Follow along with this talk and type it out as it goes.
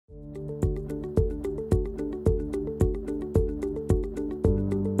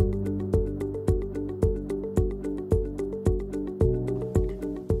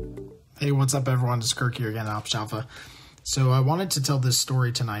Hey, what's up, everyone? It's Kirk here again at Ops Alpha. So I wanted to tell this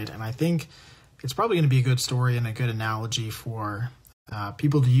story tonight, and I think it's probably going to be a good story and a good analogy for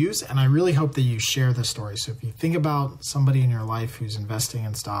people to use, and I really hope that you share this story. So if you think about somebody in your life who's investing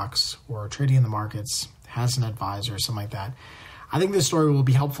in stocks or trading in the markets, has an advisor or something like that, I think this story will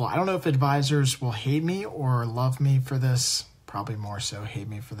be helpful. I don't know if advisors will hate me or love me for this, probably more so hate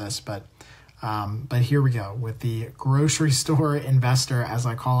me for this, but here we go with the grocery store investor, as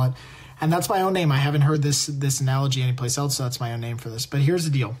I call it. And that's my own name. I haven't heard this analogy anyplace else, so that's my own name for this. But here's the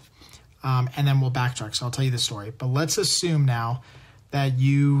deal. And then we'll backtrack, so I'll tell you the story. But let's assume now that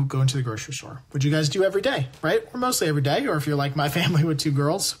you go into the grocery store, which you guys do every day, right? Or mostly every day. Or if you're like my family with 2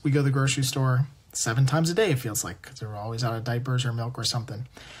 girls, we go to the grocery store 7 times a day, it feels like, because they're always out of diapers or milk or something.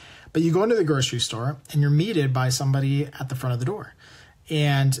 But you go into the grocery store, and you're meted by somebody at the front of the door.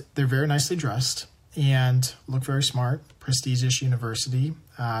 And they're very nicely dressed and look very smart, prestigious university,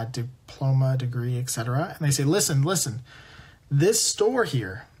 diploma, degree, etc. And they say, listen, this store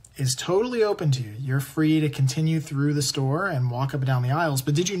here is totally open to you. You're free to continue through the store and walk up and down the aisles.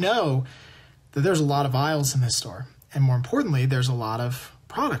 But did you know that there's a lot of aisles in this store? And more importantly, there's a lot of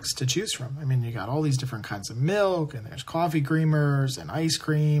products to choose from. I mean, you got all these different kinds of milk, and there's coffee creamers and ice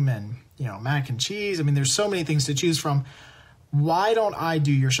cream and, mac and cheese. I mean, there's so many things to choose from. Why don't I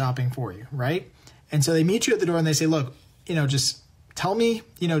do your shopping for you, right? And so they meet you at the door and they say, look, just tell me,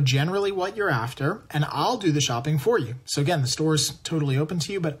 generally what you're after, and I'll do the shopping for you. So again, the store's totally open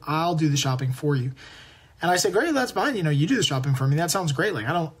to you, but I'll do the shopping for you. And I say, great, that's fine. You do the shopping for me. That sounds great. Like,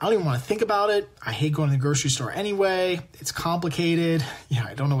 I don't even want to think about it. I hate going to the grocery store anyway. It's complicated.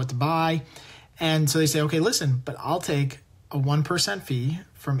 I don't know what to buy. And so they say, okay, listen, but I'll take a 1% fee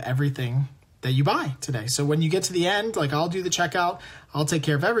from everything that you buy today. So when you get to the end, like, I'll do the checkout, I'll take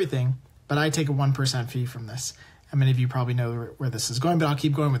care of everything, but I take a 1% fee from this. And many of you probably know where this is going, but I'll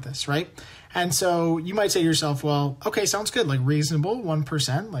keep going with this, right? And so you might say to yourself, well, okay, sounds good, like reasonable,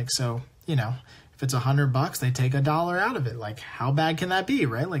 1%. Like, so, if it's $100, they take $1 out of it. Like, how bad can that be,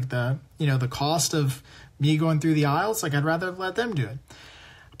 right? Like the cost of me going through the aisles, like, I'd rather let them do it.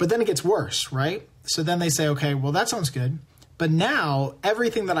 But then it gets worse, right? So then they say, okay, well, that sounds good. But now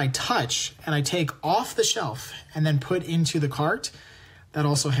everything that I touch and I take off the shelf and then put into the cart, that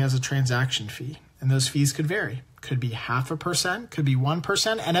also has a transaction fee. And those fees could vary. Could be 0.5%, could be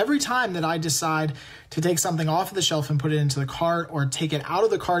 1%. And every time that I decide to take something off of the shelf and put it into the cart, or take it out of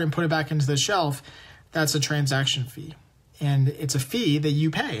the cart and put it back into the shelf, that's a transaction fee. And it's a fee that you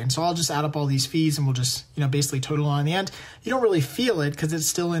pay. And so I'll just add up all these fees and we'll just, basically total on the end. You don't really feel it because it's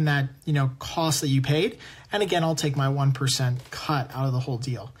still in that, cost that you paid. And again, I'll take my 1% cut out of the whole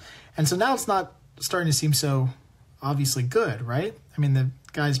deal. And so now it's not starting to seem so obviously good, right? I mean, the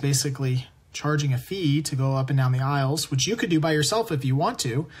guy's basically charging a fee to go up and down the aisles, which you could do by yourself if you want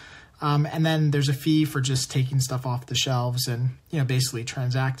to. And then there's a fee for just taking stuff off the shelves and, basically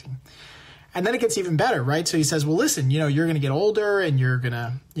transacting. And then it gets even better, right? So he says, well, listen, you're going to get older and you're going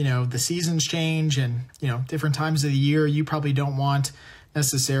to, the seasons change and, different times of the year. You probably don't want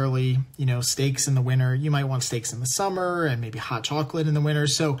necessarily, steaks in the winter. You might want steaks in the summer and maybe hot chocolate in the winter.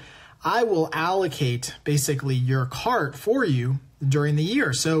 So I will allocate basically your cart for you during the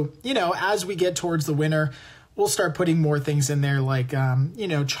year. So, as we get towards the winter, we'll start putting more things in there like,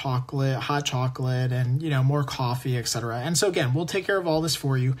 chocolate, hot chocolate, and, more coffee, etc. And so again, we'll take care of all this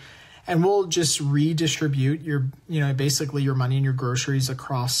for you. And we'll just redistribute your, basically your money and your groceries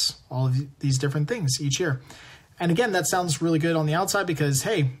across all of these different things each year. And again, that sounds really good on the outside because,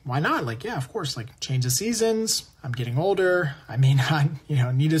 hey, why not? Like, yeah, of course, like change of seasons. I'm getting older. I may not,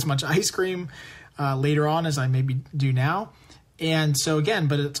 need as much ice cream later on as I maybe do now. And so again,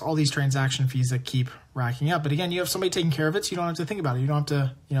 but it's all these transaction fees that keep racking up. But again, you have somebody taking care of it, so you don't have to think about it. You don't have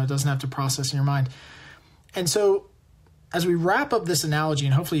to, it doesn't have to process in your mind. And so as we wrap up this analogy,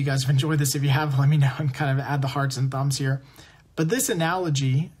 and hopefully you guys have enjoyed this, if you have, let me know and kind of add the hearts and thumbs here. But this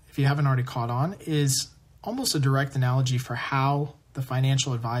analogy, if you haven't already caught on, is almost a direct analogy for how the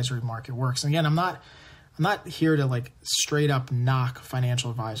financial advisory market works. And again, I'm not here to like straight up knock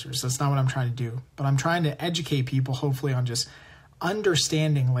financial advisors. That's not what I'm trying to do. But I'm trying to educate people, hopefully, on just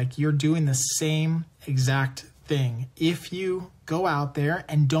understanding like you're doing the same exact thing if you go out there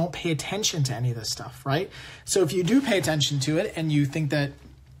and don't pay attention to any of this stuff, right? So if you do pay attention to it and you think that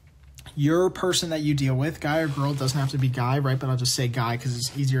your person that you deal with, guy or girl, doesn't have to be guy, right? But I'll just say guy because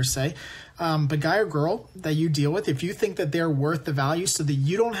it's easier to say. But guy or girl that you deal with, if you think that they're worth the value so that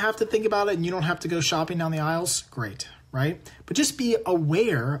you don't have to think about it and you don't have to go shopping down the aisles, great, right? But just be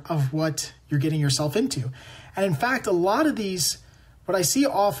aware of what you're getting yourself into. And in fact, a lot of these, what I see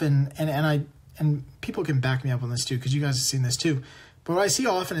often, and people can back me up on this too, because you guys have seen this too, But what I see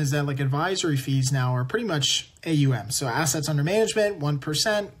often is that like advisory fees now are pretty much AUM. So assets under management,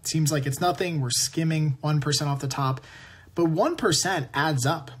 1%, seems like it's nothing. We're skimming 1% off the top, but 1% adds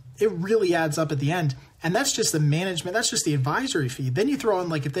up. It really adds up at the end. And that's just the management. That's just the advisory fee. Then you throw in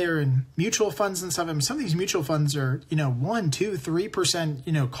like if they're in mutual funds and stuff, I mean, some of these mutual funds are, 1, 2,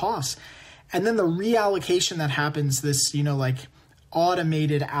 3%, costs. And then the reallocation that happens, this, like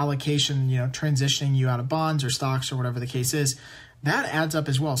automated allocation, transitioning you out of bonds or stocks or whatever the case is, that adds up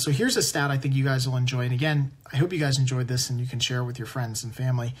as well. So here's a stat I think you guys will enjoy. And again, I hope you guys enjoyed this and you can share it with your friends and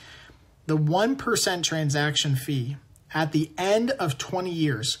family. The 1% transaction fee at the end of 20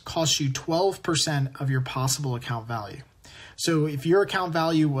 years costs you 12% of your possible account value. So if your account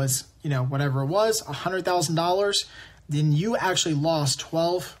value was, whatever it was, $100,000, then you actually lost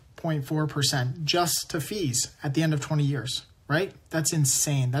 12.4% just to fees at the end of 20 years, right? That's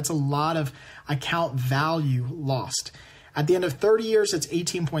insane. That's a lot of account value lost. At the end of 30 years, it's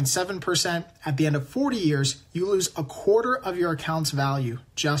 18.7%. At the end of 40 years, you lose a quarter of your account's value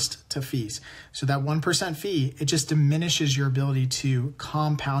just to fees. So that 1% fee, it just diminishes your ability to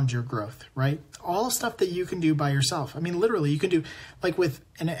compound your growth, right? All stuff that you can do by yourself. I mean, literally, you can do like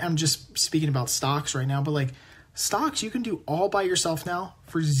and I'm just speaking about stocks right now, but like stocks, you can do all by yourself now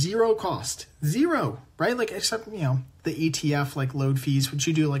for zero cost. Zero, right? Like except, the ETF, like load fees, which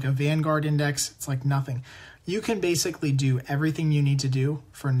you do like a Vanguard index, it's like nothing. You can basically do everything you need to do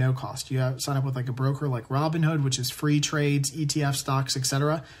for no cost. You sign up with like a broker like Robinhood, which is free trades, ETF stocks,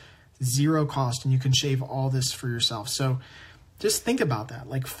 etc. Zero cost, and you can shave all this for yourself. So just think about that.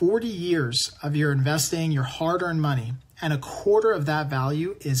 Like 40 years of your investing, your hard-earned money, and a quarter of that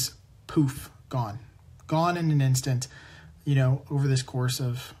value is poof, gone. Gone in an instant, over this course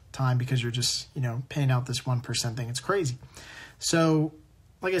of time because you're just, paying out this 1% thing. It's crazy. So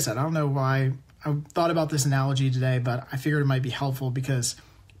like I said, I don't know why I thought about this analogy today, but I figured it might be helpful because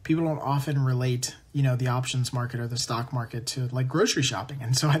people don't often relate, the options market or the stock market to like grocery shopping.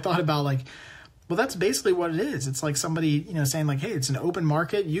 And so I thought about like, well, that's basically what it is. It's like somebody, saying like, hey, it's an open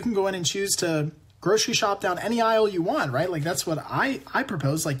market. You can go in and choose to grocery shop down any aisle you want, right? Like that's what I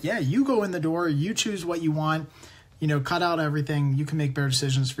propose. Like, yeah, you go in the door, you choose what you want, cut out everything. You can make better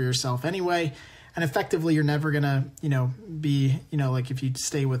decisions for yourself anyway. And effectively, you're never going to, be, like if you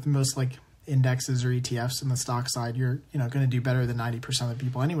stay with most like indexes or ETFs in the stock side, you're, going to do better than 90% of the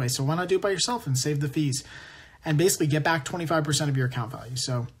people anyway. So why not do it by yourself and save the fees and basically get back 25% of your account value?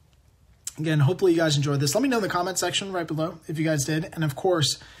 So again, hopefully you guys enjoyed this. Let me know in the comment section right below if you guys did. And of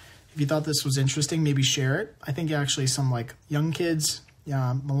course, if you thought this was interesting, maybe share it. I think actually some like young kids,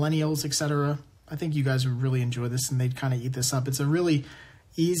 millennials, etc. I think you guys would really enjoy this and they'd kind of eat this up. It's a really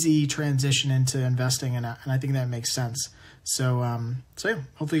easy transition into investing, and I think that makes sense. So yeah,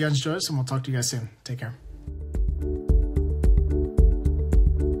 hopefully you guys enjoy this, and we'll talk to you guys soon. Take care.